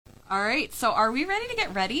All right, so are we ready to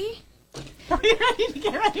get ready? Are we ready to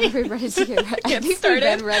get ready? Are we ready to get ready? I think started?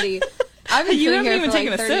 we've been ready. I've been sitting here for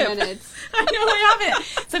like 30 minutes. I know I haven't.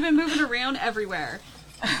 So I've been moving around everywhere.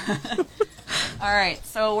 All right,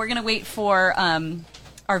 so we're going to wait for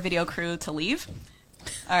our video crew to leave.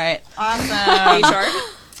 All right, awesome.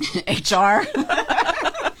 HR.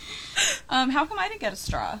 How come I didn't get a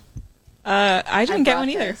straw? I didn't get one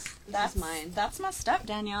either. That's mine. That's messed up,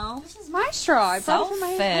 Danielle. This is my straw. I brought it from my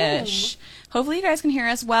home. Selfish. Hopefully you guys can hear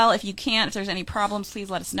us well. If you can't, if there's any problems, please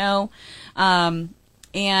let us know. And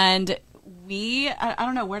I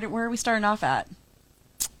don't know, where are we starting off at?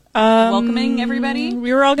 Welcoming everybody?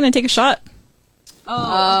 We were all going to take a shot.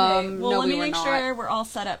 Oh, okay. Well, no, let me we were make not. sure we're all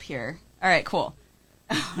set up here. All right, cool.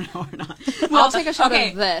 Oh, no, we're not. I'll take a shot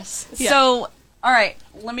okay. of this. So, all right,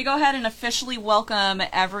 let me go ahead and officially welcome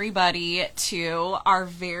everybody to our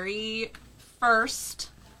very first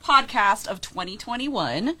podcast of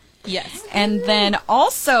 2021. Yes. And then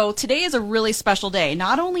also, today is a really special day.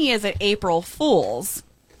 Not only is it April Fool's,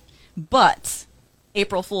 but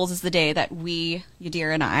April Fool's is the day that we,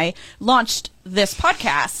 Yadira and I, launched this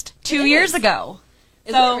podcast 2 years ago.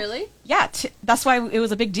 Is it really? Yeah, that's why it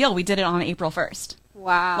was a big deal. We did it on April 1st.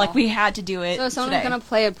 Wow. Like, we had to do it So if someone today. was going to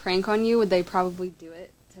play a prank on you, would they probably do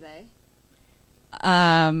it today?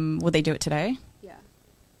 Would they do it today? Yeah.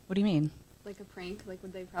 What do you mean? Like a prank? Like,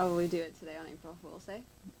 would they probably do it today on April Fool's Day?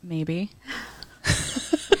 Maybe.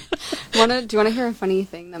 Do you want to hear a funny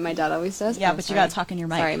thing that my dad always does? Yeah, Oh, but sorry. you gotta talk in your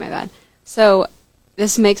mic. Sorry, my bad. So,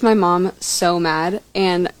 this makes my mom so mad,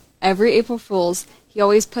 and every April Fool's, he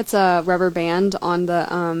always puts a rubber band on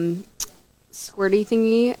the squirty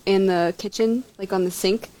thingy in the kitchen, like on the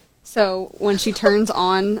sink. So when she turns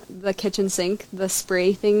on the kitchen sink, the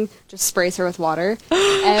spray thing just sprays her with water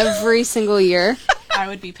every single year. I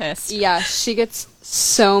would be pissed. Yeah, she gets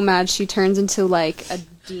so mad. She turns into like a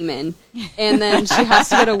demon. And then she has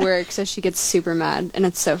to go to work, so she gets super mad. And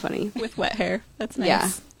it's so funny. With wet hair. That's nice.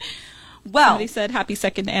 Yeah. Well, Somebody said happy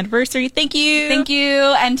second anniversary. Thank you. thank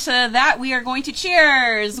you. And to that, we are going to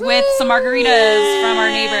cheers with some margaritas from our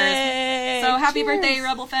neighbors. So happy Cheers. birthday,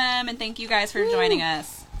 Rebel Femme, and thank you guys for joining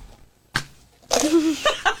us.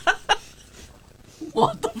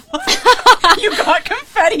 What the fuck? You got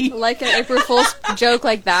confetti. Like an April Fool's joke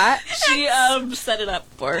like that. She set it up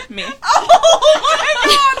for me. Oh my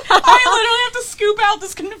god! I literally have to scoop out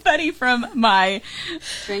this confetti from my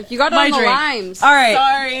Drink. You got it my on the drink. limes. All right.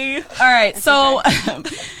 Sorry. All right, so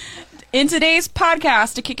in today's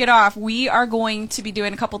podcast, to kick it off, we are going to be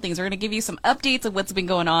doing a couple things. We're going to give you some updates of what's been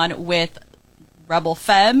going on with Rebel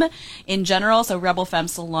Femme in general, so Rebel Femme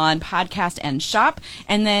Salon podcast and shop,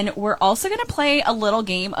 and then we're also going to play a little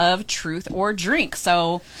game of Truth or Drink.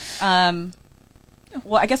 So, well,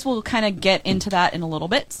 I guess we'll kind of get into that in a little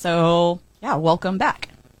bit. So, yeah, welcome back.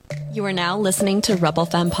 You are now listening to Rebel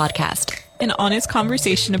Femme Podcast. An honest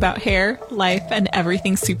conversation about hair, life, and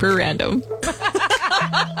everything super random.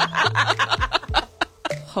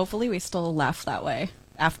 Hopefully, we still laugh that way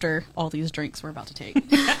after all these drinks we're about to take.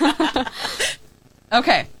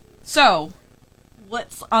 Okay, so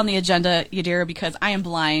what's on the agenda, Yadira? Because I am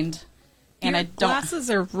blind and I don't. Glasses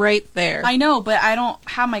are right there. I know, but I don't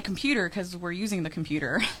have my computer because we're using the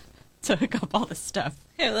computer to hook up all this stuff.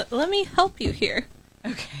 Here, let me help you here.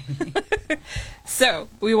 Okay. So,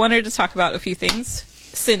 we wanted to talk about a few things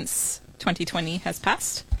since 2020 has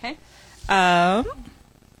passed. Okay. There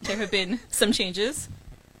have been some changes,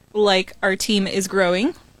 like our team is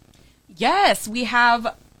growing. Yes, we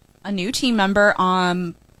have a new team member.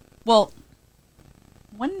 Well,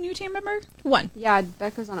 one new team member. One. Yeah,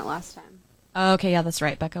 Becca was on it last time. Okay, yeah, that's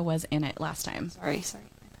right. Becca was in it last time. Sorry.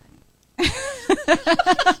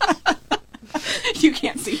 You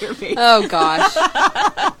can't see her face. Oh, gosh.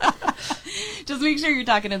 Just make sure you're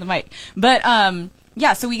talking to the mic. But,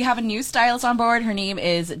 yeah, so we have a new stylist on board. Her name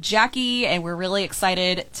is Jackie, and we're really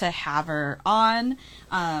excited to have her on.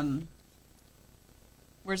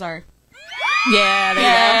 Where's our... Yeah, there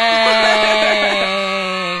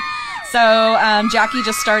you Yay! So, Jackie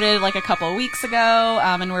just started like a couple of weeks ago,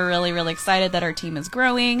 and we're really, really excited that our team is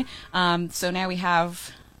growing. So now we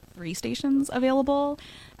have 3 stations available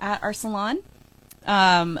at our salon.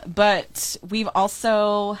 But we've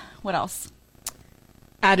also, what else?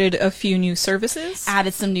 Added a few new services.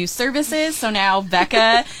 Added some new services. So now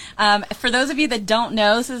Becca, for those of you that don't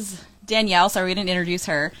know, this is Danielle. Sorry we didn't introduce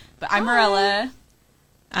her, but I'm Morella.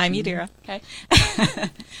 I'm Yadira. Okay.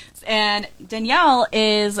 And Danielle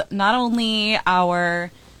is not only our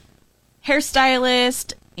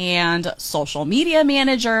hairstylist and social media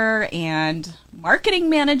manager and marketing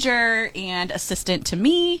manager and assistant to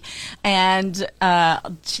me, and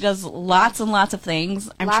she does lots and lots of things.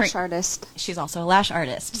 Lash artist. She's also a lash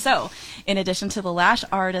artist. So, in addition to the lash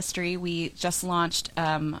artistry, we just launched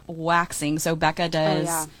waxing. So Becca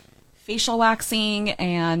does facial waxing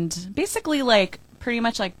and basically like pretty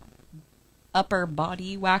much like upper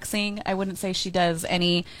body waxing. I wouldn't say she does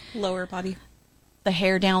any Lower body. the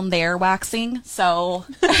hair down there waxing. So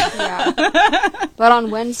Yeah. But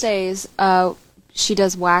on Wednesdays, she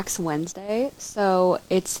does Wax Wednesday, so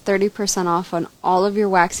it's 30% off on all of your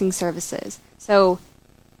waxing services. So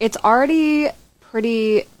it's already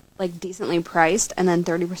pretty like decently priced, and then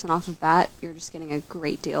 30% off of that, you're just getting a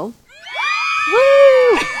great deal.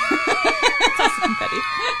 Woo! That's confetti.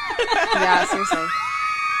 Yeah, seriously.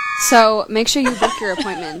 So make sure you book your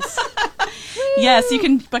appointments. yes, you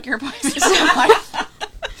can book your appointments.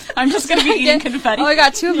 I'm just going to be eating confetti. Oh, I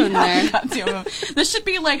got 2 of them I there. got 2 of them. This should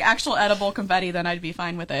be like actual edible confetti, then I'd be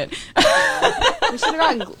fine with it. We should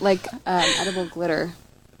have gotten like edible glitter.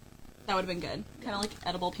 That would have been good. Kind of like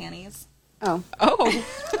edible panties. Oh, Oh.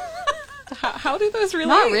 How do those relate?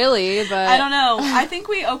 not really, but I don't know. I think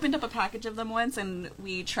we opened up a package of them once and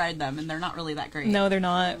we tried them, and they're not really that great. No, they're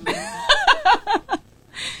not.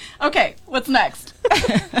 Okay, what's next?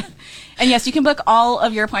 And yes, you can book all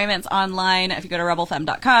of your appointments online if you go to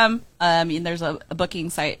rebelfemme.com. And there's a booking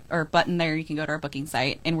site or button there. You can go to our booking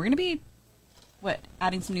site, and we're going to be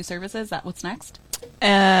adding some new services. Is that what's next?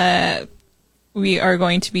 We are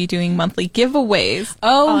going to be doing monthly giveaways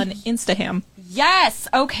on Instaham. Yes.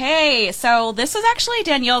 Okay. So this is actually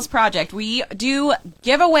Danielle's project. We do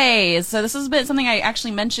giveaways. So this has been something I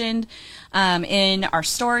actually mentioned in our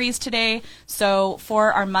stories today. So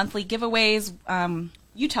for our monthly giveaways,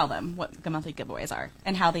 you tell them what the monthly giveaways are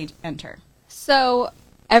and how they enter. So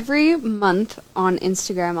every month on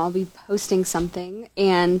Instagram, I'll be posting something,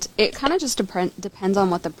 and it kind of just depends on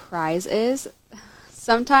what the prize is.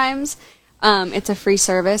 Sometimes it's a free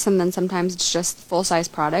service, and then sometimes it's just full-size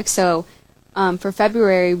products. So for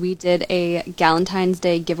February, we did a Galentine's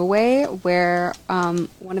Day giveaway where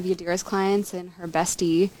one of Yadira's clients and her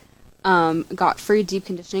bestie got free deep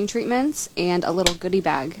conditioning treatments and a little goodie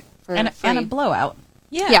bag for free. And a blowout.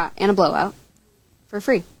 Yeah, and a blowout for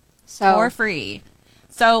free. So For free.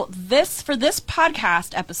 So for this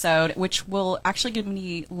podcast episode, which will actually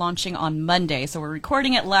be launching on Monday, so we're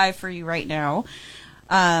recording it live for you right now.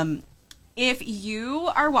 If you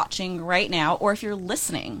are watching right now, or if you're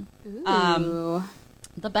listening, Ooh.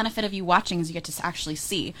 the benefit of you watching is you get to actually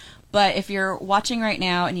see. But if you're watching right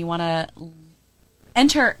now and you want to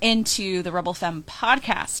enter into the Rebel Femme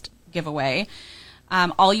podcast giveaway,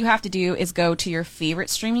 all you have to do is go to your favorite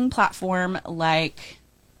streaming platform like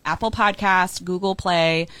Apple Podcast, Google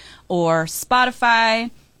Play, or Spotify,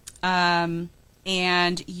 and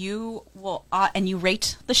you will and you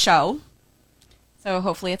rate the show. So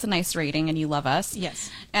hopefully it's a nice rating and you love us.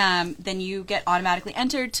 Yes. Then you get automatically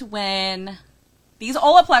entered to win these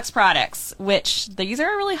Olaplex products, which these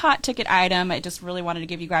are a really hot ticket item. I just really wanted to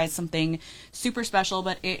give you guys something super special,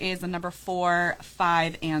 but it is the number 4,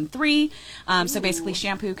 5, and 3. So basically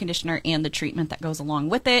shampoo, conditioner, and the treatment that goes along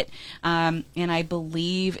with it. And I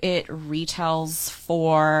believe it retails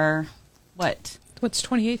for, what? What's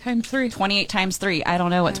 28 times 3? 28 times 3. I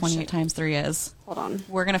don't know what 28 times 3 is. Hold on.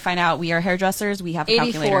 We're going to find out. We are hairdressers. We have a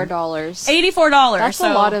calculator. $84. $84. That's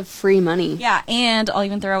so, a lot of free money. Yeah, and I'll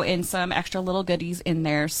even throw in some extra little goodies in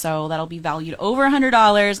there, so that'll be valued over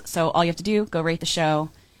 $100. So all you have to do, go rate the show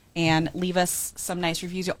and leave us some nice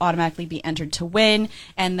reviews. You'll automatically be entered to win,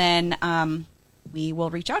 and then we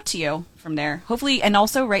will reach out to you from there. Hopefully, and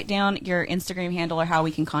also write down your Instagram handle or how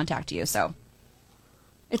we can contact you. So,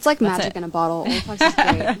 It's like That's magic it. in a bottle. Olaplex is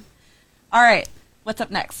great. all right, what's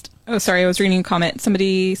up next? Oh, sorry, I was reading a comment.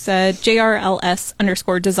 Somebody said,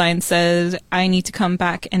 JRLS_design says, I need to come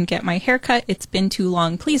back and get my hair cut. It's been too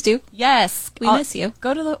long. Please do. Yes, We miss you.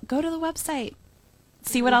 Go to the website.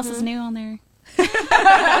 See what else is new on there.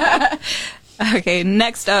 Okay,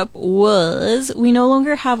 next up was, we no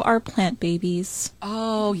longer have our plant babies.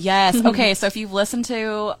 Oh, yes. Okay, so if you've listened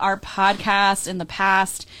to our podcast in the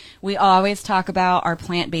past, we always talk about our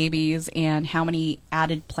plant babies and how many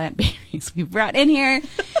added plant babies we brought in here.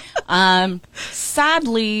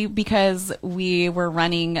 Sadly, because we were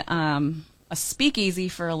running a speakeasy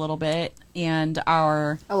for a little bit, and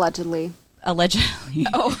Allegedly. allegedly,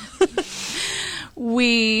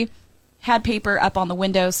 we had paper up on the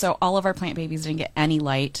window, so all of our plant babies didn't get any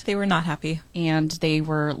light, They were not happy. and they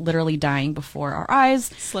were literally dying before our eyes.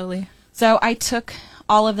 Slowly. So I took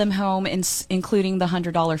all of them home, including the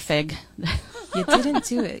 $100 fig You didn't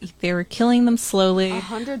do it. They were killing them slowly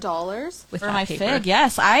 $100? with For that my paper. fig,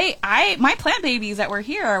 yes. My plant babies that were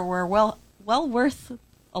here were well worth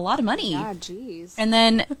a lot of money. Yeah, jeez. And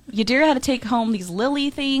then Yadira had to take home these lily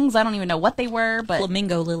things. I don't even know what they were, but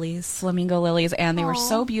Flamingo lilies. flamingo lilies, and they were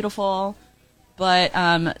so beautiful. But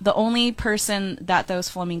the only person that those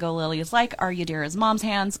flamingo lilies like are Yadira's mom's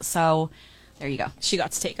hands. So there you go. She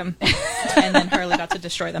got to take them, and then Harley got to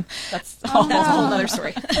destroy them. That's a whole other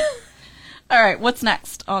story. All right, what's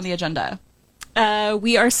next on the agenda?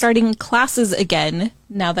 We are starting classes again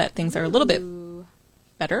now that things are a little bit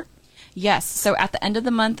better. Yes. So at the end of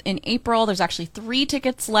the month in April, there's actually 3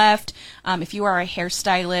 tickets left. If you are a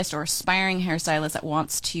hairstylist or aspiring hairstylist that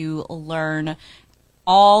wants to learn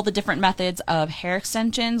all the different methods of hair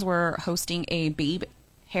extensions, we're hosting a Babe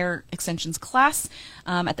hair extensions class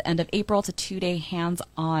at the end of April. It's a 2-day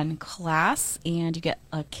hands-on class, and you get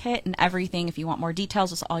a kit and everything. If you want more details,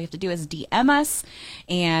 just all you have to do is DM us,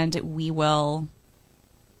 and we will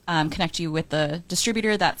connect you with the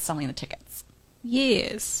distributor that's selling the tickets.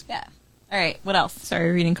 Yes. Yeah. All right. What else? Sorry,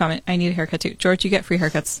 reading comment. I need a haircut too. George, you get free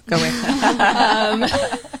haircuts. Go away.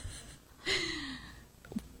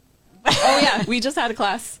 Oh yeah, we just had a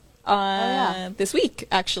class this week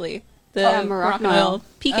actually. The Moroccan oil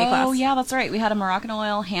PK class. Oh, yeah, that's right. We had a Moroccan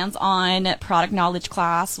oil hands-on product knowledge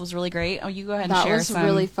class. It was really great. Oh, you go ahead and That share was some.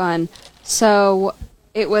 really fun. So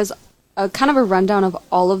it was a kind of a rundown of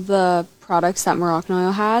all of the products that Moroccan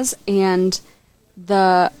Oil has, and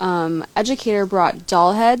the educator brought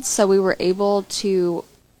doll heads, so we were able to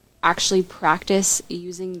actually practice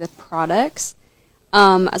using the products,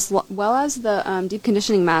 as well as the deep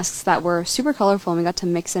conditioning masks that were super colorful, and we got to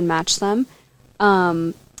mix and match them.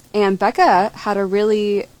 And Becca had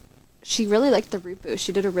she really liked the root boost.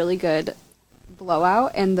 She did a really good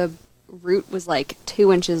blowout, and the root was like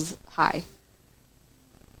 2 inches high.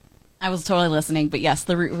 I was totally listening, but yes,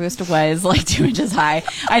 the root boost was like 2 inches high.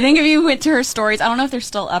 I think if you went to her stories, I don't know if they're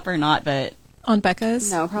still up or not, but On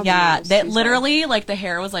Becca's? No, probably yeah, not. that literally, like, the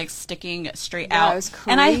hair was like sticking straight Yeah, out. it was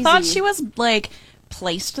And I thought crazy. she was like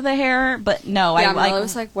placed the hair, but no, Yeah, I Marla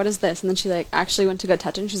was like, "What is this?" And then she like actually went to go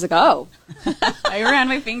touch it, and she's like, "Oh." I ran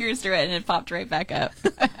my fingers through it and it popped right back up.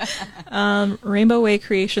 Rainbow Way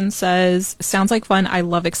Creation says, sounds like fun. I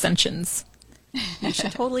love extensions. You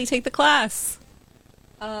should totally take the class.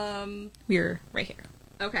 We're right here.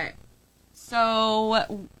 Okay. So,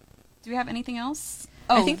 do we have anything else?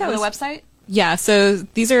 Oh, I think that the was- website. Yeah, so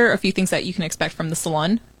these are a few things that you can expect from the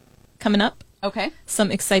salon coming up. Okay.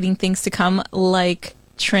 Some exciting things to come, like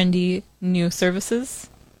trendy new services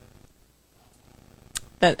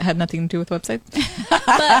that had nothing to do with websites.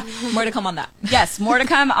 But more to come on that. Yes, more to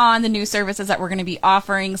come on the new services that we're going to be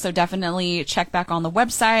offering. So definitely check back on the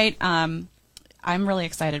website. I'm really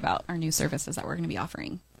excited about our new services that we're going to be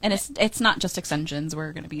offering, and it's not just extensions.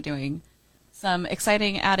 We're going to be doing some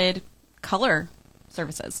exciting added color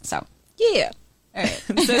services. So Yeah. all right.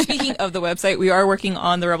 So speaking of the website, we are working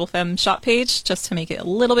on the Rebel Femme shop page just to make it a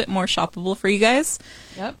little bit more shoppable for you guys.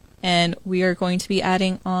 Yep. And we are going to be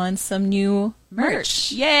adding on some new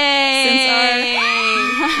merch. Yay!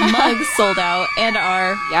 Since our mugs sold out and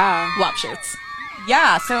our Yeah. WAP shirts.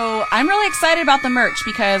 Yeah, so I'm really excited about the merch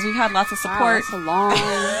because we've had lots of Wow, support. that's a long.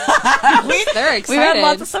 They're excited. We've had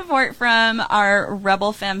lots of support from our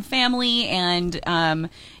Rebel Femme family, and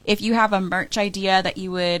if you have a merch idea that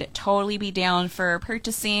you would totally be down for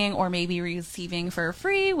purchasing or maybe receiving for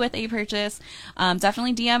free with a purchase,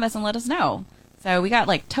 definitely DM us and let us know. So we got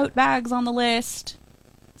like tote bags on the list,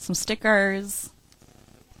 some stickers,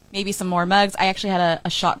 maybe some more mugs. I actually had a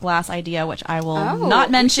shot glass idea, which I will not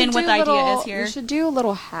mention what the idea is here. We should do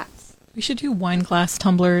little hats. We should do wine glass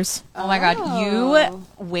tumblers. Oh my god, you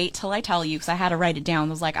wait till I tell you, because I had to write it down. I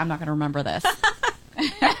was like, I'm not going to remember this.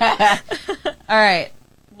 All right,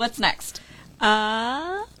 what's next?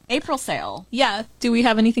 April sale. Yeah. Do we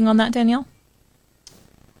have anything on that, Danielle?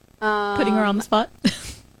 Putting her on the spot.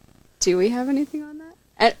 Do we have anything on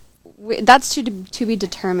that? That's to be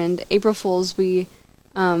determined. April Fools, we'll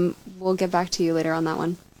get back to you later on that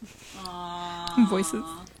one. Voices.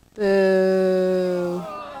 Boo.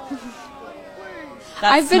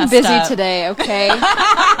 That's I've been messed busy up. today, okay?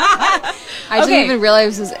 I didn't Okay. even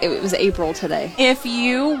realize it was April today. If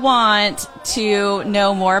you want to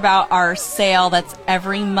know more about our sale that's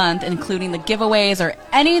every month, including the giveaways or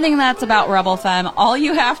anything that's about Rebel Femme, all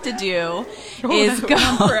you have to do is go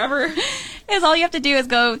forever. all you have to do is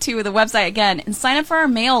go to the website again and sign up for our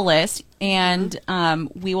mail list, and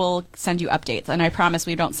we will send you updates. And I promise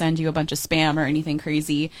we don't send you a bunch of spam or anything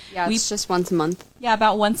crazy. Yeah, we it's just once a month. Yeah,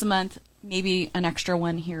 about once a month. maybe an extra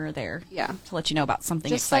one here or there. Yeah. To let you know about something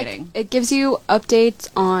Just exciting. like, it gives you updates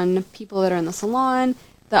on people that are in the salon,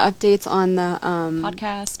 the updates on the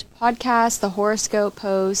podcast, the horoscope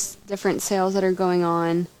posts, different sales that are going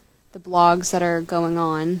on, the blogs that are going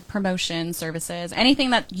on. Promotion, services,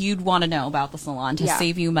 anything that you'd want to know about the salon to Yeah.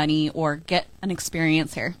 save you money or get an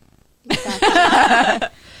experience here. Exactly.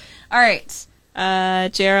 All right.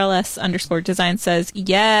 JRLS _ says,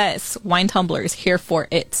 yes, wine tumblers, here for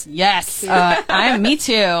it. Yes. Me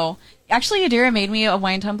too. Actually, Adira made me a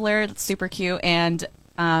wine tumbler that's super cute, and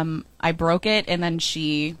I broke it, and then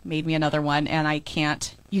she made me another one, and I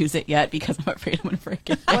can't use it yet because I'm afraid I'm going to break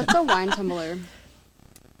it. What's a wine tumbler?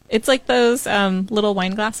 It's like those little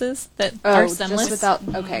wine glasses that are stemless. Just without.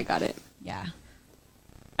 Okay, got it. Yeah.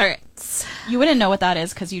 All right. You wouldn't know what that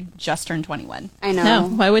is because you just turned 21. I know. No,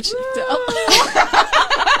 why would you?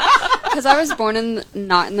 Because I was born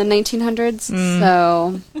not in the 1900s,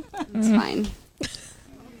 so it's fine.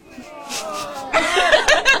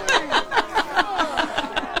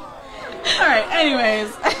 All right. Anyways,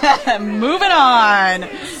 moving on.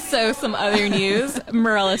 So some other news.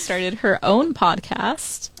 Morella started her own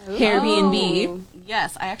podcast, Airbnb, Oh.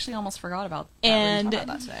 Yes, I actually almost forgot about that. And- We were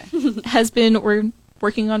talking about that today. has been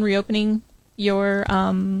working on reopening your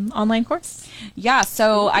online course. Yeah,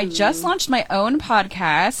 so I just launched my own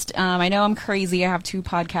podcast. I know I'm crazy. I have 2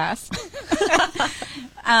 podcasts.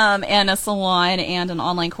 And a salon and an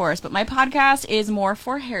online course. But my podcast is more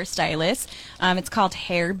for hairstylists. It's called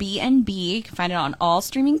Airbnb. You can find it on all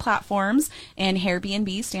streaming platforms. And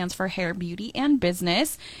Airbnb stands for Hair, Beauty, and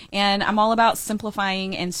Business. And I'm all about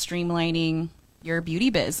simplifying and streamlining your beauty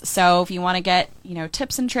biz. So if you want to get,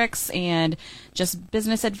 tips and tricks and just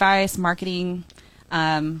business advice, marketing,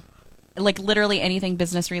 like literally anything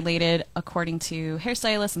business related according to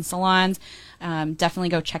hairstylists and salons, definitely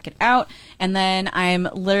go check it out. And then I'm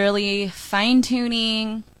literally fine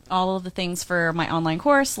tuning all of the things for my online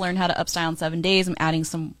course, Learn How to Upstyle in 7 Days. I'm adding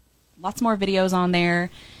lots more videos on there.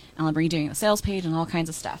 And I'm redoing the sales page and all kinds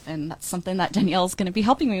of stuff. And that's something that Danielle's going to be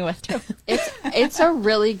helping me with too. It's a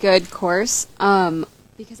really good course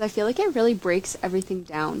because I feel like it really breaks everything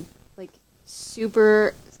down, like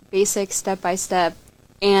super basic, step by step.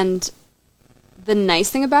 And the nice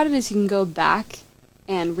thing about it is you can go back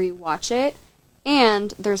and rewatch it,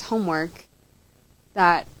 and there's homework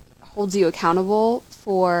that holds you accountable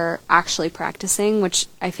for actually practicing, which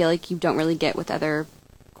I feel like you don't really get with other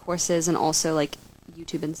courses and also like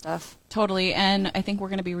YouTube and stuff. Totally. And I think we're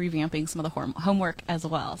going to be revamping some of the homework as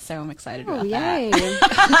well. So I'm excited Oh, about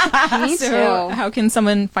that. yay. Me So too. how can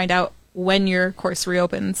someone find out when your course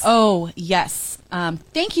reopens? Oh, yes.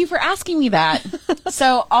 Thank you for asking me that.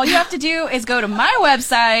 So all you have to do is go to my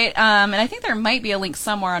website, and I think there might be a link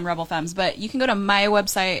somewhere on Rebel Femmes, but you can go to my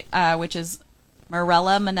website, which is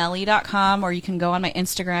morellamanelli.com, or you can go on my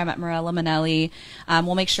Instagram at morellamanelli.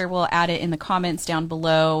 We'll make sure we'll add it in the comments down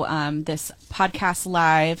below this podcast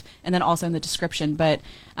live, and then also in the description. But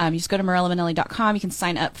you just go to morellamanelli.com. You can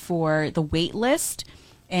sign up for the wait list.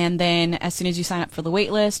 And then as soon as you sign up for the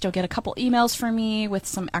wait list, you'll get a couple emails from me with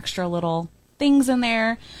some extra little things in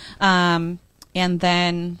there. And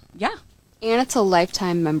then, yeah. And it's a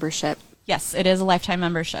lifetime membership. Yes, it is a lifetime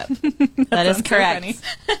membership. That is sounds so correct.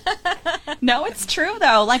 No, it's true,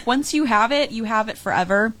 though. Like, once you have it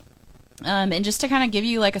forever. And just to kind of give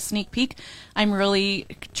you, like, a sneak peek, I'm really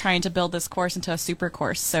trying to build this course into a super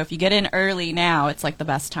course. So if you get in early now, it's, like, the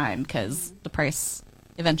best time because the price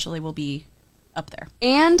eventually will be up there.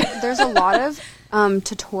 And there's a lot of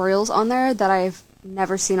tutorials on there that I've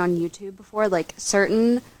never seen on YouTube before, like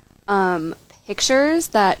certain pictures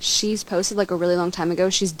that she's posted like a really long time ago.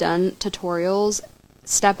 She's done tutorials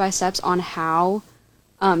step by steps on how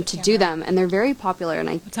to do them, and they're very popular, and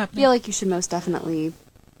I feel like you should most definitely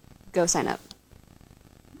go sign up.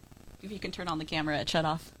 If you can turn on the camera, it shut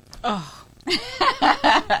off. Oh.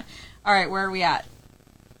 All right, where are we at?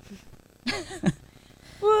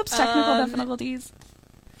 Whoops, technical difficulties.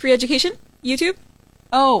 Free education? YouTube?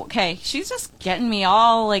 Oh, okay. She's just getting me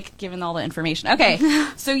all, like, giving all the information. Okay.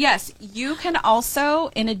 So, yes, you can also,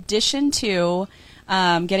 in addition to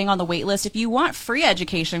getting on the wait list, if you want free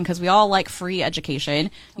education, because we all like free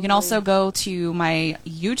education, you can also go to my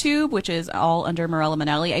YouTube, which is all under Morella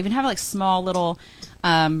Manelli. I even have, like, small little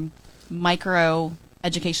micro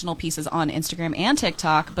educational pieces on Instagram and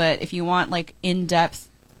TikTok. But if you want, like, in-depth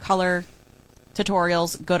color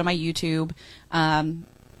tutorials, go to my YouTube.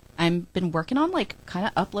 I've been working on like kind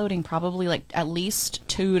of uploading probably like at least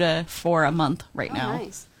 2 to 4 a month right now.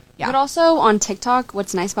 Nice. Yeah. But also on TikTok,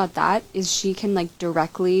 what's nice about that is she can like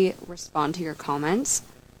directly respond to your comments.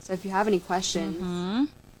 So if you have any questions,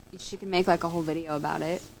 she can make like a whole video about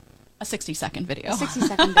it. A 60-second video.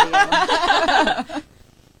 60-second video.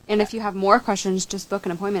 And if you have more questions, just book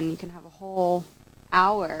an appointment and you can have a whole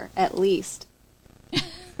hour at least.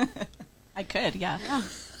 I could, yeah.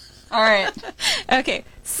 All right. Okay,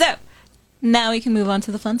 so now we can move on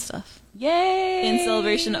to the fun stuff. Yay! In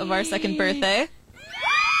celebration of our second birthday,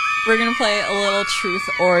 we're going to play a little truth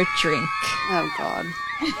or drink. Oh, God.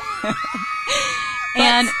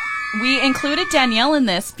 And we included Danielle in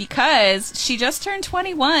this because she just turned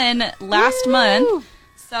 21 last month.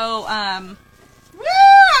 So, woo!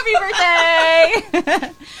 Happy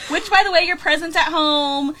birthday! Which, by the way, your present's at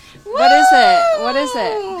home. What is it? What is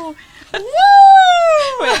it? Woo!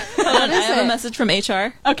 Hold on, I have a it? message from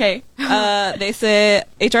HR. Okay. They say,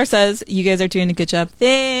 HR says, you guys are doing a good job.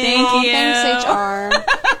 Thank you. Thanks, HR.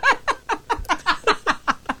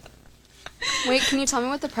 Wait, can you tell me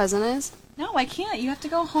what the present is? No, I can't. You have to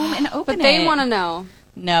go home and open But it. they want to know.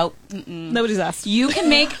 No. Mm-mm. Nobody's asked. You can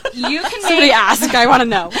make. Somebody ask. I want to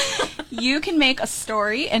know. You can make a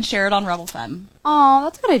story and share it on Rebel Femme. Oh,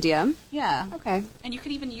 that's a good idea. Yeah. Okay. And you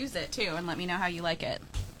could even use it too, and let me know how you like it.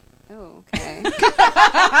 Oh, okay.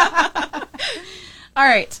 All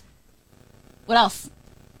right. What else?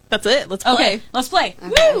 That's it. Let's play. Okay, let's play.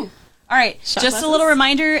 Okay. Woo! All right, Shot just glasses? a little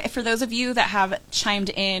reminder for those of you that have chimed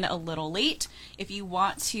in a little late. If you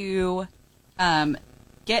want to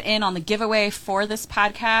get in on the giveaway for this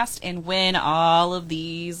podcast and win all of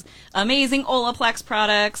these amazing Olaplex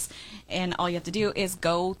products, and all you have to do is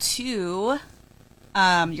go to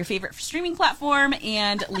your favorite streaming platform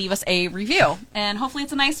and leave us a review. And hopefully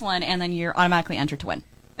it's a nice one, and then you're automatically entered to win.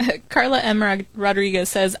 Carla M. Rodriguez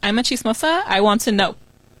says, I'm a chismosa. I want to know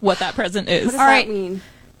what that present What is. does All that right. mean?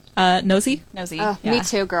 Nosy? Nosy. Oh, Yeah. Me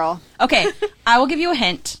too, girl. Okay, I will give you a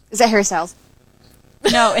hint. Is it Harry Styles?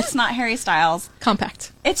 No, it's not Harry Styles.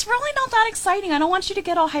 Compact. It's really not that exciting. I don't want you to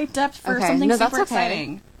get all hyped up for Okay, something no, that's super okay.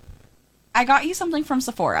 exciting. I got you something from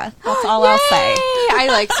Sephora. That's all I'll say. I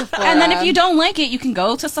like Sephora. And then if you don't like it, you can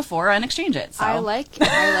go to Sephora and exchange it. So. I like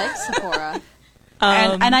Sephora.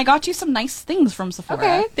 And I got you some nice things from Sephora.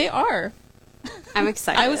 Okay. They are. I'm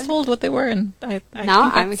excited. I was told what they were, and I Now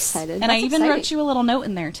think I'm that's- excited. And I That's even exciting. wrote you a little note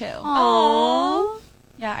in there too. Aww.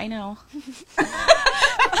 Yeah, I know.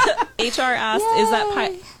 HR asked, is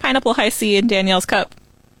that pineapple high C in Danielle's cup?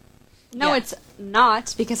 No, Yeah. it's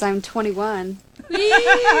not because I'm 21.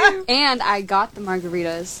 And I got the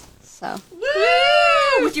margaritas. So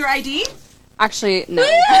Woo! With your ID? actually, no.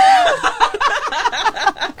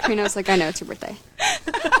 Karina's like, I know it's your birthday.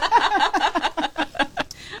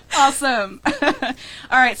 Awesome.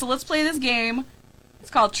 All right, so let's play this game. It's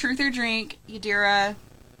called Truth or Drink. Yadira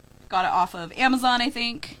got it off of Amazon, I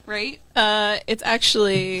think, right? It's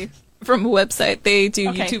actually from a website. They do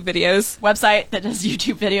Okay. YouTube videos. Website that does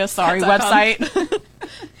YouTube videos. Sorry, .com. website.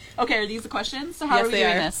 Okay, are these the questions? So how Yes, are we they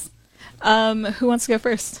doing are. this? Who wants to go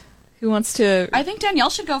first? Who wants to... I think Danielle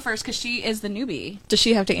should go first because she is the newbie. Does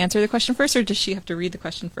she have to answer the question first, or does she have to read the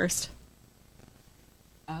question first?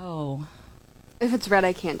 Oh. If it's red,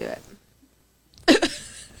 I can't do it.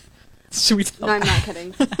 Should we tell? No, I'm not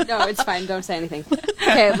kidding. No, it's fine. Don't say anything.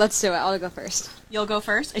 Okay, let's do it. I'll go first. You'll go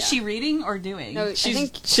first? Is she reading or doing? No, I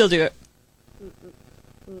think She'll do it.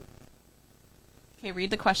 Okay, read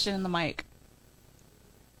the question in the mic.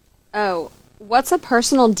 Oh, what's a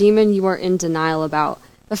personal demon you are in denial about?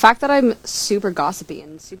 The fact that I'm super gossipy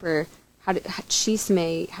and super how do you say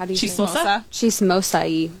Chismosa?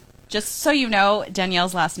 chismosa-y. Just so you know,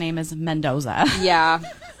 Danielle's last name is Mendoza. Yeah,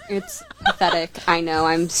 it's pathetic. I know.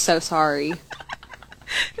 I'm so sorry. I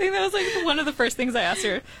think that was like one of the first things I asked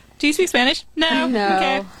her. Do you speak Spanish? No. No.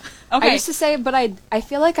 Okay. Okay. I used to say, but I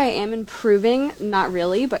feel like I am improving. Not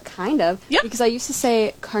really, but kind of. Yep. Because I used to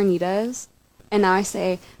say carnitas, and now I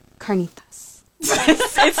say carnitas.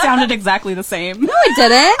 It sounded exactly the same. No, it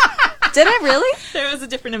didn't. Did it really? There was a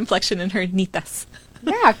different inflection in her nitas.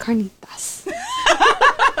 Yeah, carnitas.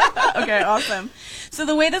 Okay, awesome. So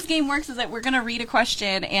the way this game works is that we're going to read a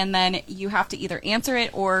question, and then you have to either answer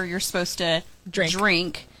it or you're supposed to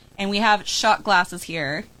drink. And we have shot glasses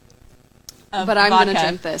here. Of But I'm vodka. gonna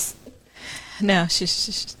drink this. No, she's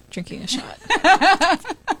just drinking a shot.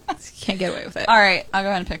 Can't get away with it. All right, I'll go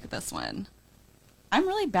ahead and pick this one. I'm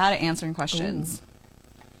really bad at answering questions.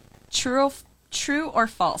 True or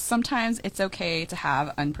false? Sometimes it's okay to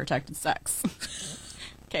have unprotected sex.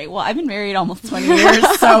 Okay, well, I've been married almost 20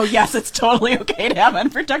 years, so yes, it's totally okay to have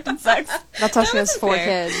unprotected sex. That's how she has wasn't 4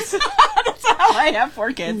 fair. kids. That's how I have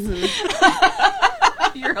 4 kids.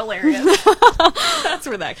 You're hilarious. That's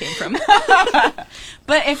where that came from.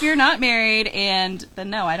 But if you're not married, and then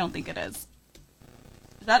no, I don't think it is.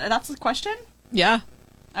 That's the question? Yeah.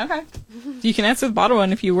 Okay. You can answer the bottom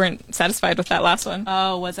one if you weren't satisfied with that last one.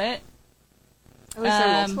 Oh, was it? Oh, is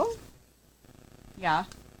there multiple? Yeah.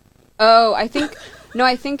 Oh, I think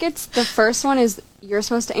it's the first one is you're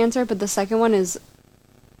supposed to answer, but the second one is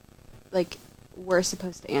like we're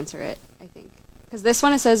supposed to answer it, I think. Because this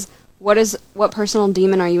one it says what personal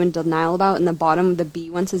demon are you in denial about? And the bottom, the B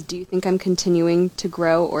one says, do you think I'm continuing to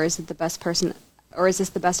grow, or is it the best person, or is this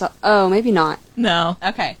the best? Oh, maybe not. No.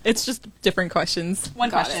 Okay. It's just different questions. One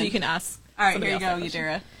question. So you can ask. All right, somebody here you else go, that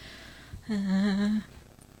Yadira. question.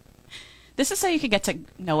 This is so you could get to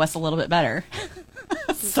know us a little bit better.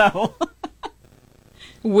 So,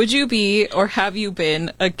 Would you be, or have you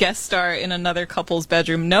been, a guest star in another couple's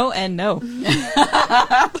bedroom? No and no.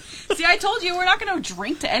 see, I told you we're not going to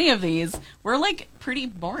drink to any of these. We're like pretty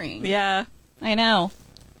boring. Yeah. I know.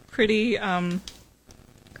 Pretty,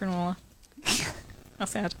 granola. How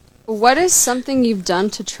sad. What is something you've done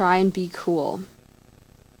to try and be cool?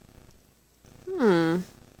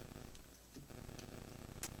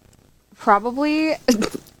 Probably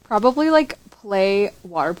like play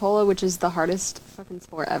water polo, which is the hardest fucking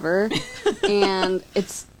sport ever, and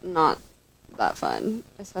it's not that fun,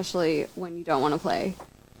 especially when you don't want to play.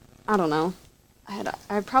 I don't know.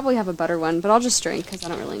 I'd probably have a better one, but I'll just drink because I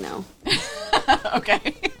don't really know.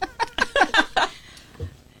 Okay.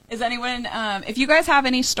 Is anyone, if you guys have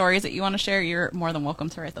any stories that you want to share, you're more than welcome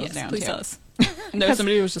to write those Yes, down please too. tell us. No,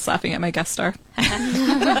 somebody was just laughing at my guest star.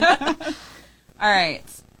 All right.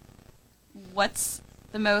 What's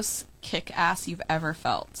the most kick-ass you've ever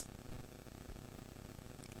felt?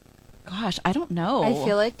 Gosh, I don't know. I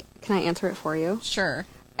feel like, can I answer it for you? Sure.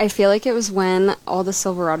 I feel like it was when all the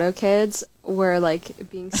Silverado kids were like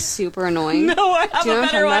being super annoying. No, I have Do you know a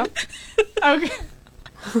what better I'm one. talking Okay.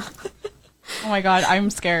 Oh my god, I'm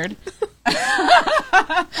scared.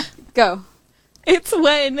 Go. It's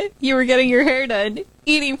when you were getting your hair done,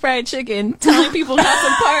 eating fried chicken, telling people not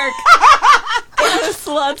to park in the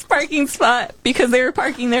slot's parking spot because they were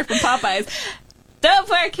parking there for Popeyes. Don't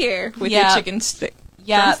park here with Yeah. your chicken stick.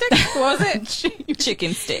 Yeah. Drumstick? What was it?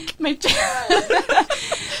 Chicken stick. My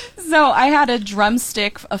So I had a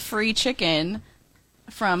drumstick, a free chicken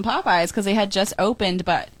from Popeyes because they had just opened.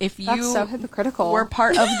 But if you That's so hypocritical. were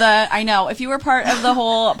part of the, I know, if you were part of the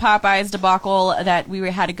whole Popeyes debacle that we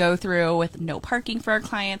had to go through with no parking for our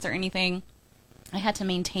clients or anything, I had to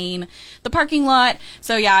maintain the parking lot.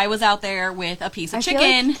 So yeah, I was out there with a piece of I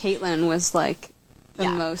chicken. feel like Caitlin was like the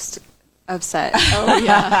Yeah. most upset. Oh,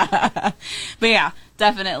 yeah. But yeah,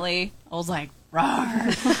 definitely. I was like,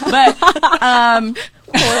 rawr. But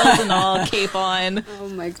Corals and all, cape on. Oh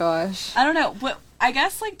my gosh. I don't know. What I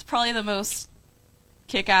guess like probably the most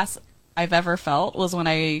kick-ass I've ever felt was when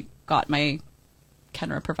I got my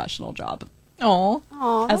Kenra professional job Oh.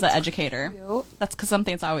 Aw, as an that's educator. cute. That's because some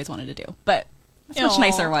things I always wanted to do, but it's a much Aw.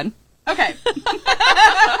 nicer one. Okay.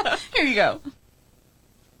 Here you go.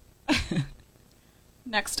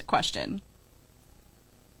 Next question.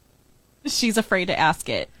 She's afraid to ask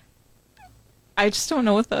it. I just don't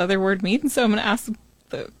know what the other word means, so I'm going to ask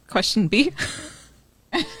the question B.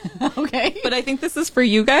 Okay. But I think this is for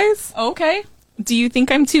you guys. Okay. Do you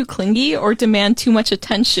think I'm too clingy or demand too much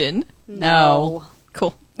attention? No.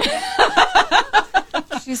 Cool.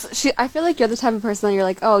 I feel like you're the type of person that you're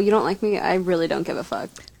like, oh, you don't like me? I really don't give a fuck.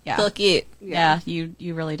 Yeah. Fuck it. Yeah, you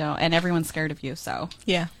really don't. And everyone's scared of you, so.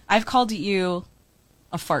 Yeah. I've called you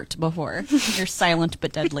a fart before. You're silent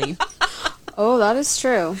but deadly. Oh, that is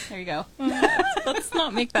true. There you go. Let's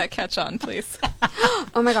not make that catch on, please.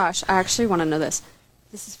 Oh my gosh, I actually want to know this.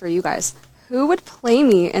 This is for you guys. Who would play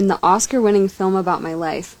me in the Oscar-winning film about my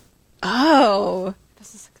life? Oh.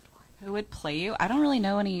 This is a good one. Who would play you? I don't really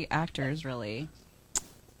know any actors, really.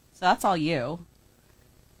 So that's all you.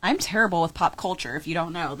 I'm terrible with pop culture, if you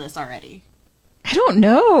don't know this already. I don't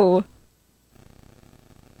know.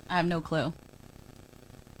 I have no clue.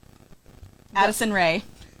 Addison Rae.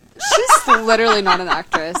 She's literally not an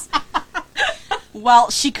actress.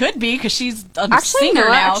 Well, she could be, because she's a Actually, singer no,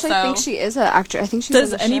 I now, actually so... think she is an actress. I think she's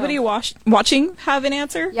Does in the anybody show. watching have an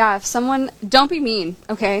answer? Yeah, if someone... Don't be mean,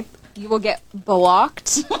 okay? You will get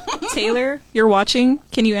blocked. Taylor, you're watching.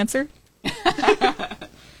 Can you answer? Yeah, I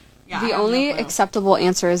The have no only clue. acceptable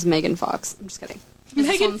answer is Megan Fox. I'm just kidding. This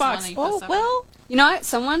Megan one's Fox. funny, Oh, so- well, You know what?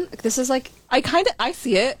 This is like... I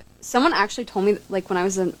see it. Someone actually told me, like, when I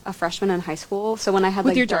was a freshman in high school, so when I had,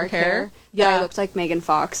 With like, your dark dark hair? that Yeah. I looked like Megan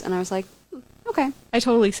Fox, and I was like, okay. I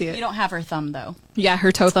totally see You it. don't have her thumb, though. Yeah,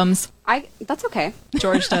 her toe thumbs. That's okay.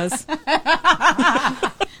 George does.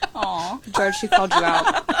 Aw. George, she called you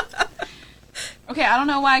out. Okay, I don't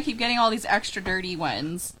know why I keep getting all these extra dirty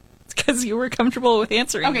ones. Because you were comfortable with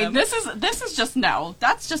answering Okay, them. this is just no.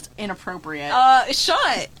 That's just inappropriate.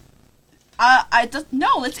 Shot.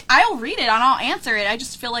 No, I'll read it and I'll answer it. I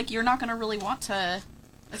just feel like you're not going to really want to.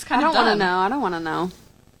 It's I kind of don't want to dumb. know. I don't want to know.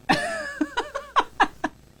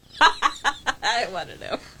 I want to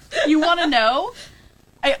know. You want to know?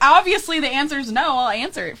 Obviously, the answer is no. I'll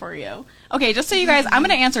answer it for you. Okay, just so you guys, I'm going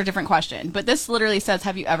to answer a different question, but this literally says,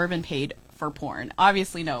 have you ever been paid for porn?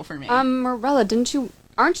 Obviously, no for me. Morella,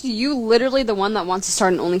 aren't you literally the one that wants to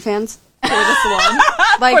start an OnlyFans? For the salon.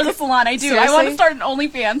 Like, for the salon, I do. I want to seriously? start an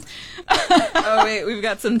OnlyFans. Oh, wait, we've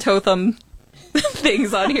got some toe thumb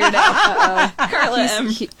things on here now. Carla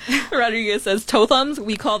M. Rodriguez says, toe thumbs?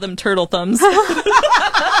 We call them turtle thumbs.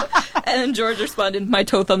 And George responded, my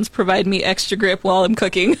toe thumbs provide me extra grip while I'm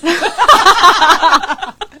cooking.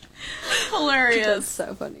 Hilarious. That's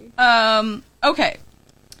so funny. Okay.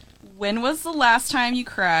 When was the last time you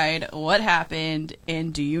cried? What happened?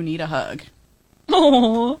 And do you need a hug?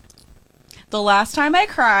 Oh. The last time I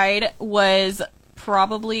cried was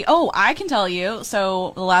probably... Oh, I can tell you.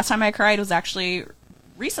 So the last time I cried was actually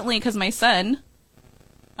recently because my son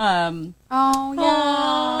Oh,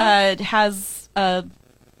 yeah. has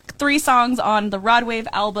 3 songs on the Rod Wave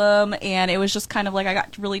album, and it was just kind of like I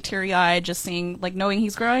got really teary-eyed just seeing, like, knowing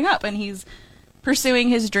he's growing up and he's pursuing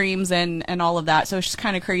his dreams and all of that. So it's just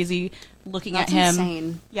kind of crazy looking That's at him.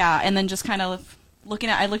 insane. Yeah, and then just kind of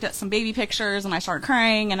I looked at some baby pictures and I started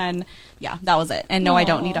crying, and then, yeah, that was it. And no, I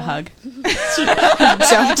don't need a hug. Don't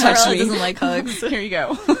touch Carla me. doesn't like hugs. Here you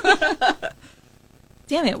go.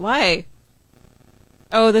 Damn it, why?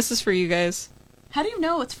 Oh, this is for you guys. How do you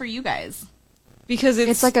know it's for you guys? Because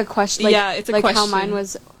It's like a question. Like, yeah, it's a like question. how mine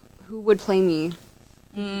was, who would play me?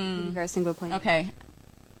 Who do you guys think would play me? Okay.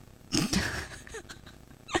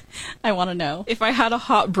 I want to know. If I had a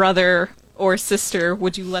hot brother or sister,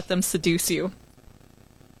 would you let them seduce you?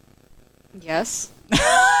 Yes.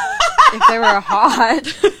 If they were hot.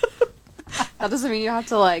 That doesn't mean you have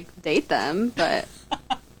to, like, date them, but...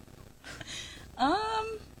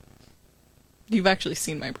 You've actually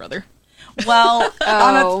seen my brother. Well,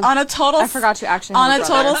 Oh. on a total I forgot you actually on have a a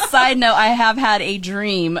brother. total side note, I have had a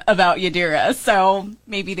dream about Yadira, so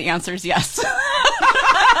maybe the answer is yes.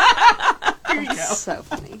 Here you go. So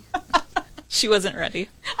funny. She wasn't ready.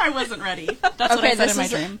 I wasn't ready. That's what Okay, I said this in my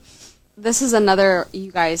is- dream. This is another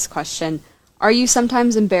you guys question. Are you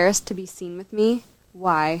sometimes embarrassed to be seen with me?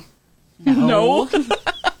 Why? No. That's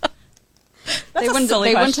They a wouldn't silly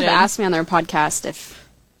have question. asked me on their podcast if...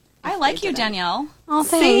 I like you, didn't. Danielle. Oh,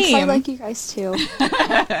 thanks. I Same. like you guys too.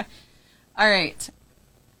 All right.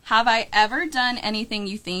 Have I ever done anything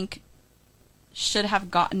you think should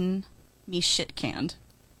have gotten me shit canned?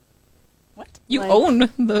 What? You Like- own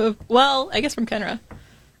the... Well, I guess from Kenra.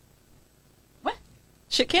 What?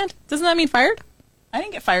 Shit canned? Doesn't that mean fired? I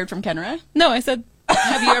didn't get fired from Kenra. No, I said,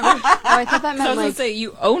 have you ever... Oh, I thought that So I meant was going like... to say,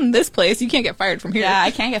 you own this place. You can't get fired from here. Yeah,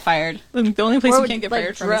 I can't get fired. The only place or you would- can't get like,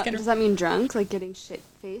 fired from is Kenra. Does that mean drunk? Like getting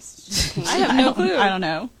shit-faced? I have no clue. I don't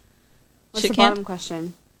know. What's Shit the canned? bottom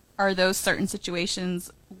question? Are those certain situations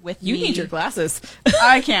with You me? need your glasses.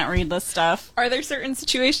 I can't read this stuff. Are there certain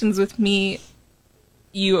situations with me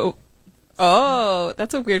you... Oh,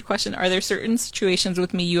 that's a weird question. Are there certain situations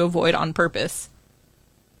with me you avoid on purpose?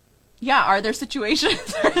 Yeah, are there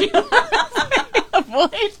situations where you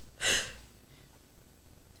avoid?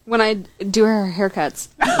 When I do her haircuts.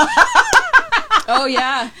 Oh,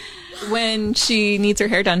 yeah. When she needs her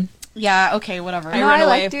hair done. Yeah, okay, whatever. I No, run I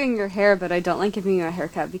away. like doing your hair, but I don't like giving you a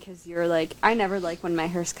haircut because you're like... I never like when my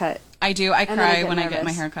hair's cut. I do. I then cry I get when I get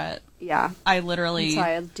my nervous. hair cut. Yeah. I literally... So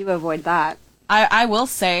I do avoid that. I will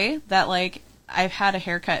say that, like, I've had a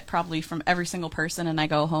haircut probably from every single person, and I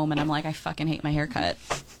go home and I'm like, I fucking hate my haircut.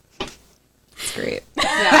 It's great.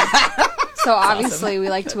 Yeah. So obviously we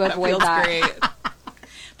like to That avoid feels that. great.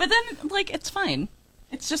 But then, like, it's fine.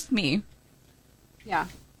 It's just me. Yeah.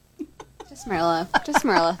 Just Marilla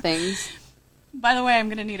things. By the way, I'm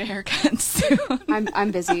gonna need a haircut soon.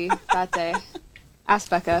 I'm busy that day. Ask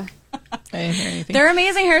Becca. I didn't hear anything. They're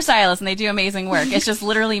amazing hairstylists, and they do amazing work. It's just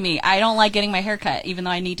literally me. I don't like getting my hair cut, even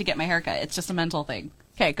though I need to get my hair cut. It's just a mental thing.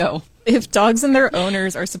 Okay, go. If dogs and their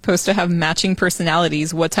owners are supposed to have matching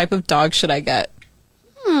personalities, what type of dog should I get?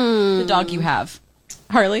 The dog you have.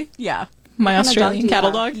 Harley? Yeah. My kind of dog do Australian you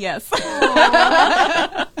cattle have? dog? Yes.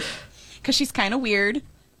 Because she's kind of weird,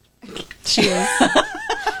 She is.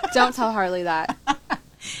 Don't tell Harley that.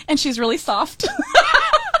 and she's really soft.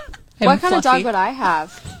 And What kind of dog fluffy. would I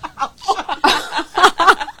have?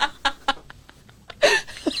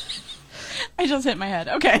 I just hit my head.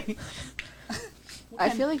 Okay. I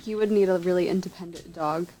feel like you would need a really independent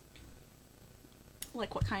dog.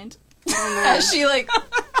 Like what kind? She like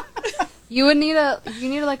You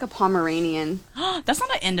need like a Pomeranian. That's not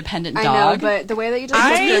an independent I dog. know, but the way that you just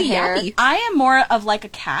whip your hair. I am more of like a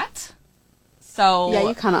cat. So Yeah,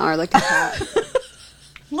 you kind of are like a cat.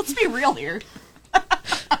 let's be real here.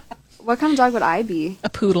 What kind of dog would I be? A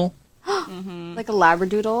poodle. Like a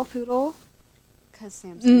Labradoodle poodle? Because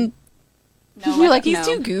Samson. No, You're like, He's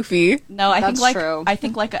no. too goofy. no, I think That's like true. I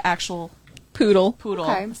think like an actual Poodle. poodle,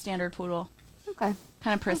 Okay. a standard poodle, Okay.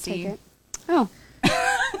 kind of I'll take prissy. it. Oh.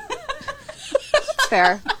 That's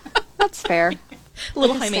fair. That's fair. A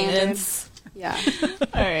little Like high a standard. maintenance. Yeah.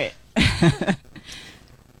 All right.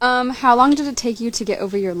 How long did it take you to get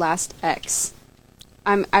over your last ex?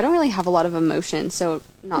 I don't really have a lot of emotion, so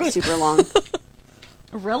not super long.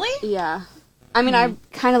 Really? Yeah. I mean, I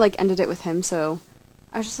kind of like ended it with him, so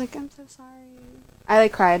I was just like, I'm so sorry. I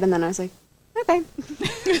like cried, and then I was like, okay.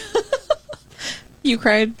 You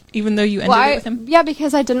cried even though you ended it with him? Yeah,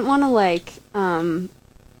 because I didn't want to like,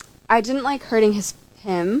 I didn't like hurting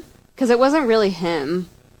him, because it wasn't really him.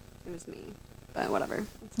 It was me. But whatever.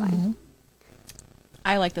 It's fine.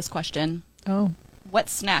 I like this question. Oh. What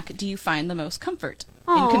snack do you find the most comfort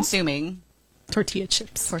Aw. in consuming? Tortilla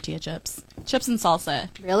chips. Tortilla chips, chips and salsa.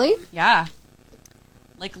 Really? Yeah,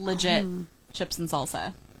 like legit chips and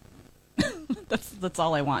salsa. That's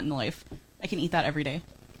all I want in life. I can eat that every day.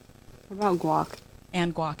 What about guac?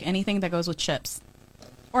 And guac, anything that goes with chips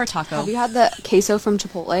or a taco. Have you had the queso from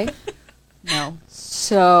Chipotle? No.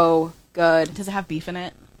 So good. Does it have beef in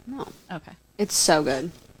it? No. Okay. It's so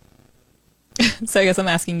good. So I guess I'm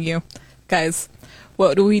asking you, guys,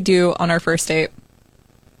 what do we do on our first date?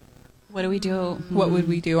 What do we do? What would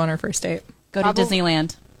we do on our first date? Go Probably- to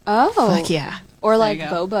Disneyland. Oh. yeah. Or There like you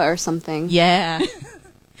go. boba or something. Yeah.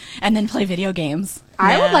 And then play video games.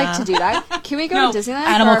 I would Yeah. like to do that. Can we go to Disneyland?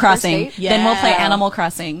 Animal for our first Crossing. date? Then we'll play Yeah. Animal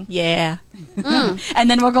Crossing. Yeah. And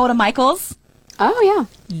then we'll go to Michael's Oh yeah.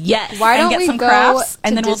 Yes. Why And don't get we some go crafts,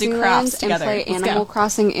 and to then we'll do crafts Disneyland together. and play Let's go. Animal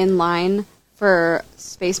Crossing in line for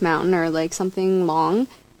Space Mountain or like something long,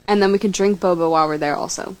 and then we could drink boba while we're there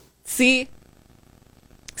also. See?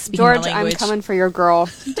 Speaking George, the I'm language. coming for your girl.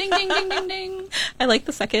 Ding, ding, ding, ding, ding. I like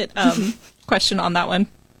the second question on that one.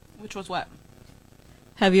 Which was what?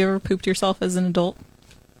 Have you ever pooped yourself as an adult?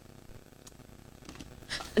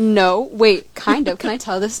 No, wait, kind of. Can I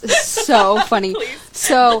tell this? It's so funny.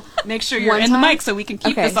 So Make sure you're One in the time- mic so we can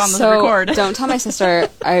keep okay, this on the so record. don't tell my sister.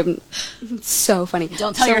 I'm it's so funny.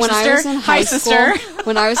 Don't tell so your when I sister. was in Hi, high sister. school,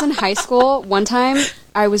 when I was in high school, one time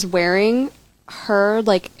I was wearing her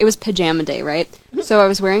like it was pajama day, right? So I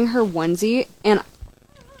was wearing her onesie, and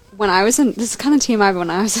when I was in this is kind of TMI, but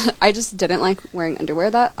when I just didn't like wearing underwear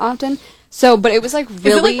that often. So, but it was like Is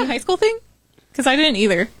really it like a high school thing? Because I didn't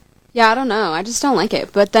either. yeah, I don't know. I just don't like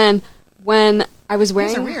it. But then when I was are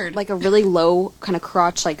wearing weird. like a really low kind of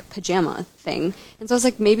crotch like pajama thing, and so I was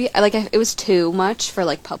like maybe it was too much for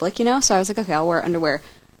like public, you know. So I was like, okay, I'll wear underwear.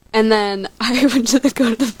 And then I went to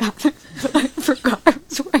go to the bathroom, but I forgot I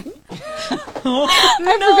was wearing. I forgot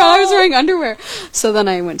I was wearing underwear. So then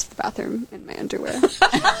I went to the bathroom in my underwear.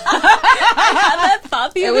 That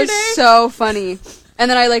thought the It other was day. so funny. And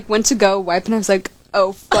then I like went to go wipe, and I was like,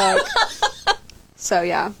 oh fuck. So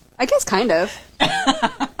yeah, I guess kind of.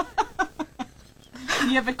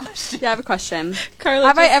 You have a question. Yeah, I have a question. Carla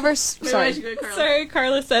Have I just- ever? Sorry. Sorry,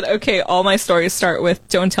 Carla said, okay, all my stories start with,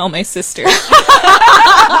 don't tell my sister.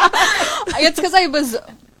 It's because I was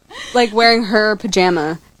like wearing her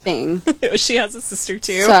pajama thing. She has a sister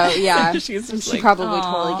too. So yeah, She's just she like, probably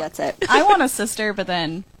 "Aw." totally gets it. I want a sister, but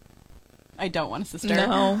then I don't want a sister.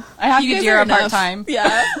 no. I have You guys Yadira are enough. part-time.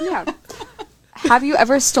 Yeah. Yeah. Have you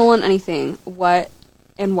ever stolen anything? What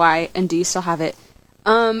and why? And do you still have it?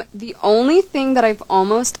 The only thing that I've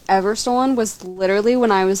almost ever stolen was literally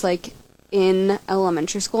when I was like in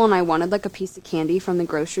elementary school and I wanted like a piece of candy from the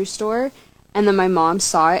grocery store, and then my mom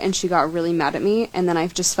saw it and she got really mad at me, and then I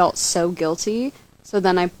just felt so guilty. So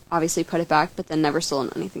then I obviously put it back, but then never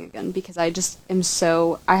stolen anything again because I just am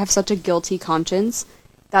I have such a guilty conscience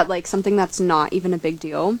that like something that's not even a big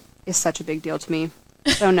deal is such a big deal to me.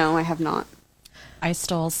 So no, I have not. I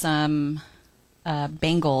stole some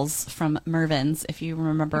bangles from Mervin's, if you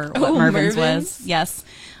remember what Oh, Mervin's Mervin's? was. Yes.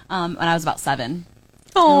 When I was about 7.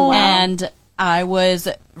 Oh, wow. And I was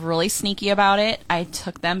really sneaky about it. I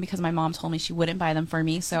took them because my mom told me she wouldn't buy them for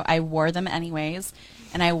me, so I wore them anyways.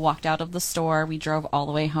 And I walked out of the store. We drove all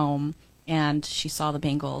the way home, and she saw the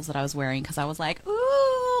bangles that I was wearing because I was like,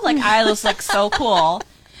 ooh, like I was like so cool.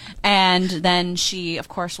 And then she, of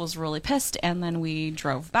course, was really pissed, and then we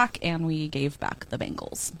drove back and we gave back the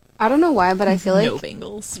bangles. I don't know why, but I feel like no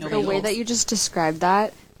bangles. No the way bangles. that you just described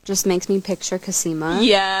that just makes me picture Kasima.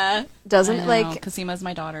 Yeah. Doesn't I it? know, Like, Casima's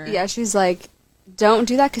my daughter. yeah, she's like, don't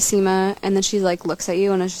do that, Kasima. And then she, like, looks at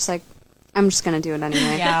you and is just like, I'm just going to do it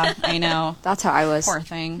anyway. Yeah, I know. That's how I was. Poor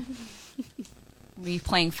thing. We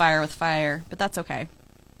playing fire with fire, but that's okay.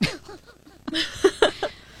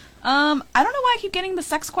 I don't know why I keep getting the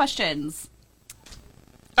sex questions.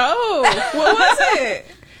 Oh, what was it?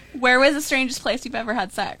 Where was the strangest place you've ever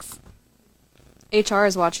had sex? HR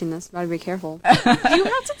is watching this. Gotta be careful. You have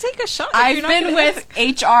to take a shot. if I've you're not been gonna with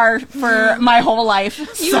HR for my whole life. You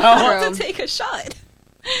So have True. to take a shot.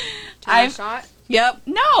 I've shot. Yep.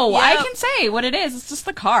 no, I Yep. can say what it is. It's just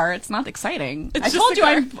the car. It's not exciting. It's I just told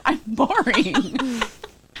the you car. I'm boring.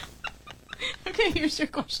 Okay, here's your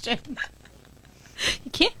question.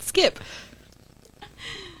 You can't skip.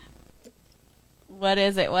 What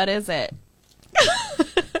is it? What is it?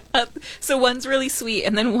 So one's really sweet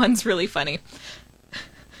and then one's really funny.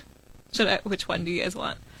 Which one do you guys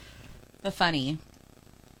want? The funny.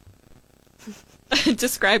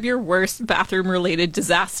 Describe your worst bathroom-related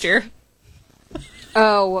disaster.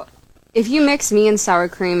 Oh, if you mix me and sour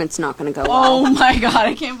cream, it's not gonna go well. Oh my god,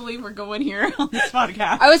 I can't believe we're going here on this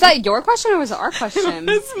podcast. Oh, was that your question or was it our question?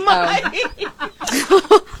 It's mine.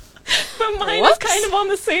 But mine is Whoops. kind of on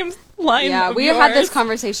the same line. Yeah, of we had this yours.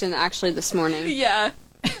 conversation actually this morning. Yeah.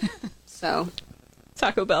 So,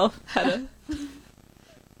 Taco Bell had a.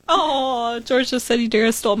 Oh, George just said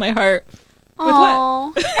Yadira stole my heart.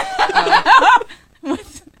 Aww.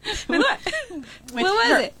 With What was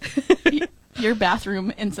her- it? Your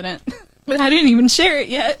bathroom incident. But I didn't even share it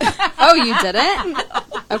yet. Oh, you didn't?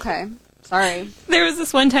 Okay. Sorry. There was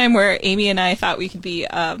this one time where Amy and I thought we could be,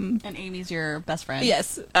 And Amy's your best friend.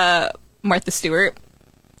 yes, Martha Stewart.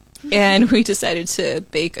 And we decided to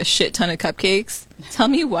bake a shit ton of cupcakes. Tell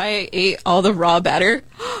me why I ate all the raw batter.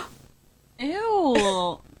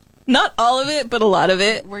 Ew. Not all of it, but a lot of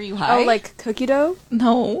it. Were you high? Oh, like cookie dough?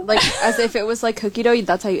 No. Like, as if it was like cookie dough,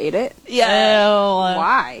 that's how you ate it? Yeah.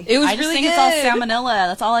 Why? It was I just really think good. it's all salmonella.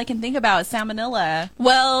 That's all I can think about is salmonella.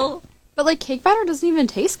 Well, But like cake batter doesn't even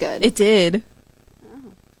taste good. it did.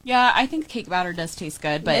 Yeah, I think cake batter does taste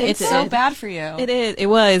good, but It it's so did. bad for you. It is. It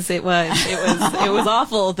was. It was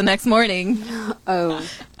awful the next morning Oh.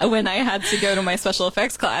 when I had to go to my special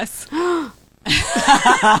effects class.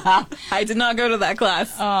 I did not go to that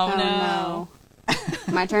class. Oh, Oh, no.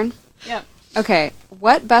 no. My turn? Yep. Okay.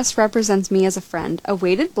 What best represents me as a friend? A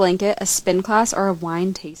weighted blanket, a spin class, or a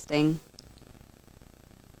wine tasting?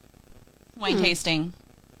 Wine tasting.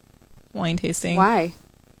 Wine tasting. Why?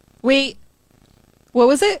 Wait. What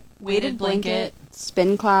was it? Weighted blanket.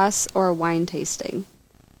 Spin class, or a wine tasting?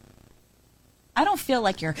 I don't feel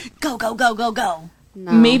like you're go, go, go, go, go.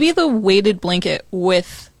 No. Maybe the weighted blanket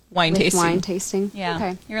with wine with tasting. wine tasting? Yeah.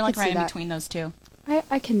 Okay. You're like Could see right in that. between those two.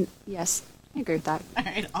 I can, yes. I agree with that. All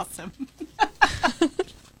right, awesome.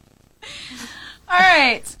 All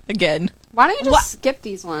right. Again. Why don't you just What? skip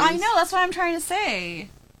these ones? I know, that's what I'm trying to say.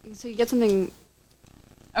 So you get something.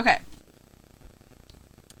 Okay.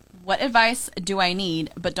 What advice do I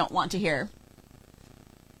need but don't want to hear?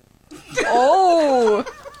 Oh!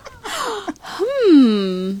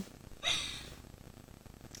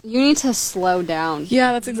 You need to slow down.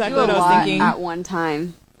 Yeah, that's exactly Do a what I was lot thinking. at one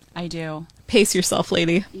time. I do. Pace yourself,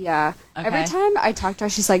 lady. Yeah. Okay. Every time I talk to her,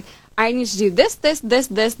 she's like, I need to do this, and this,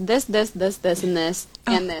 and this,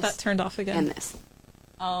 and That this, turned off again. and this.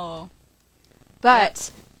 Oh.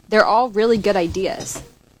 But they're all really good ideas.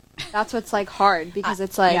 That's what's like hard because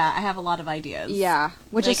it's like, yeah, I have a lot of ideas. yeah,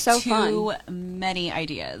 which Like is so too fun. many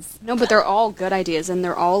ideas. No, but they're all good ideas, and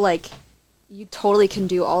they're all like, you totally can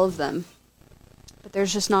do all of them. But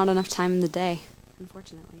there's just not enough time in the day,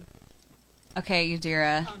 unfortunately. Okay,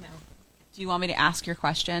 Yadira. Oh no. Do you want me to ask your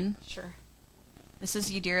question? Sure. This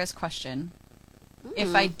is Yadira's question.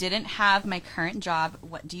 If I didn't have my current job,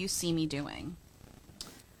 what do you see me doing?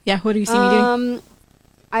 Yeah, what do you see me doing?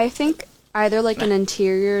 I think either like an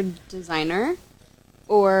interior designer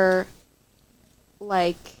or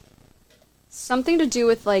like something to do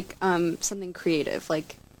with like something creative.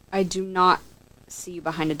 Like I do not see you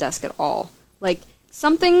behind a desk at all. Like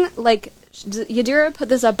something like Yadira put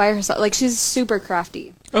this up by herself. Like she's super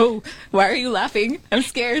crafty. Oh, why are you laughing? I'm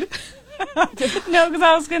scared. No, because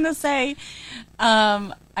I was going to say,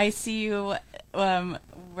 I see you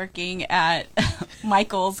working at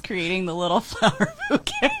Michael's creating the little flower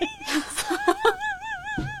bouquet.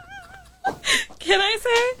 Can I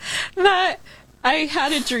say that I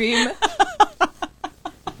had a dream,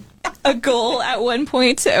 a goal at one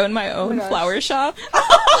point to own my own gosh. flower shop?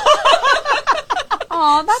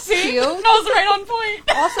 Aw, that's See? cute. That was right on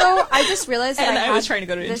point. Also, I just realized that And I I was had trying to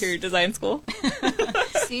go to this- interior design school.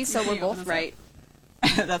 See, so we're both right.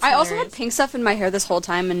 That's I also had hilarious. pink stuff in my hair this whole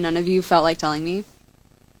time, and none of you felt like telling me.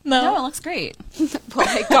 No, it looks great. Well,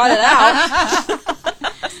 I got it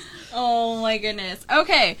out. Oh my goodness.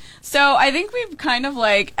 Okay, so I think we've kind of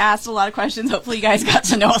like asked a lot of questions. Hopefully you guys got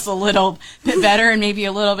to know us a little bit better and maybe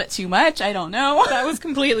a little bit too much. I don't know. That was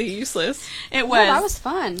completely useless. It was. No, that was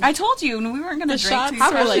fun. I told you we weren't going to The drink shots these were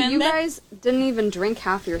How about like- you questions. guys didn't even drink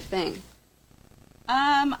half your thing?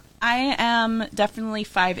 I am definitely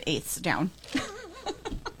 5/8 down.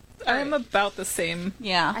 I'm about the same.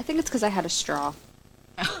 Yeah. I think it's because I had a straw.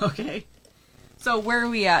 Okay. So where are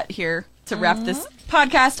we at here to wrap this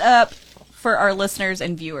podcast up for our listeners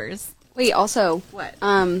and viewers? Wait, also, What?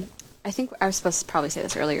 I think I was supposed to probably say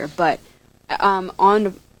this earlier, but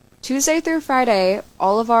on Tuesday through Friday,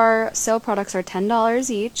 all of our sale products are $10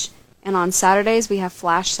 each, and on Saturdays we have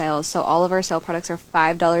flash sales, so all of our sale products are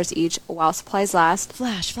 $5 each while supplies last.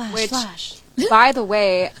 Flash, flash. By the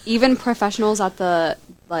way, even professionals at the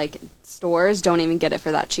stores don't even get it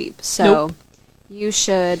for that cheap. So Nope. you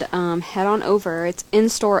should head on over. It's in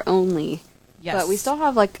store only. Yes. But we still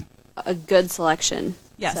have a good selection.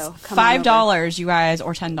 Yes. So come on over. $5, you guys,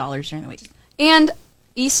 or $10 during the week. And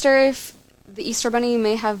Easter, if the Easter Bunny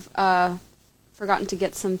may have forgotten to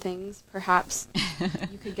get some things, perhaps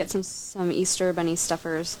you could get some Easter Bunny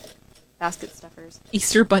stuffers, basket stuffers.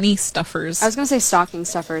 Easter bunny stuffers. I was going to say stocking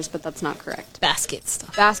stuffers, but that's not correct. basket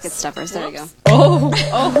stuff. Basket stuffers, there you go.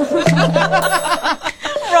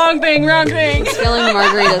 Wrong thing. Spilling the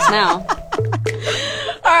margaritas now.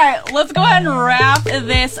 All right, let's go ahead and wrap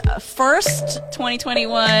this first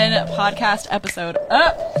 2021 podcast episode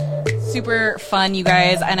up. Super fun, you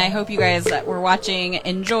guys, and I hope you guys that were watching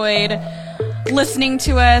enjoyed listening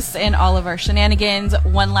to us and all of our shenanigans.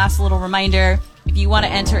 One last little reminder, if you want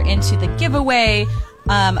to enter into the giveaway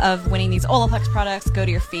of winning these Olaplex products, go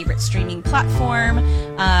to your favorite streaming platform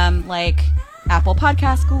like Apple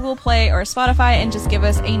Podcasts, Google Play, or Spotify, and just give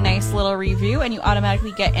us a nice little review, and you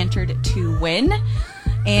automatically get entered to win.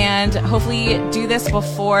 And hopefully do this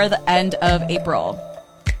before the end of April.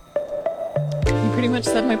 You pretty much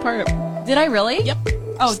said my part. Did I really? Yep.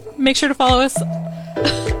 Oh, Make sure to follow us on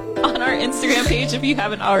our Instagram page if you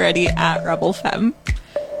haven't already at Rebel Femme,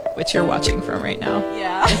 which you're watching from right now.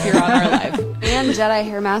 yeah. If you're on our live. And Jedi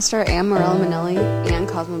Hairmaster, and Morella Manelli, and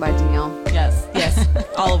Cosmo by Danielle. Yes. Yes,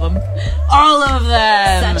 all of them. All of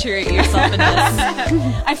them. Saturate yourself in this.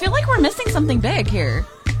 I feel like we're missing something big here.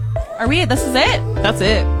 Are we? This is it? That's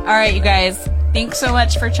it. All right, you guys. Thanks so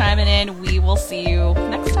much for chiming in. We will see you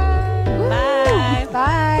next time.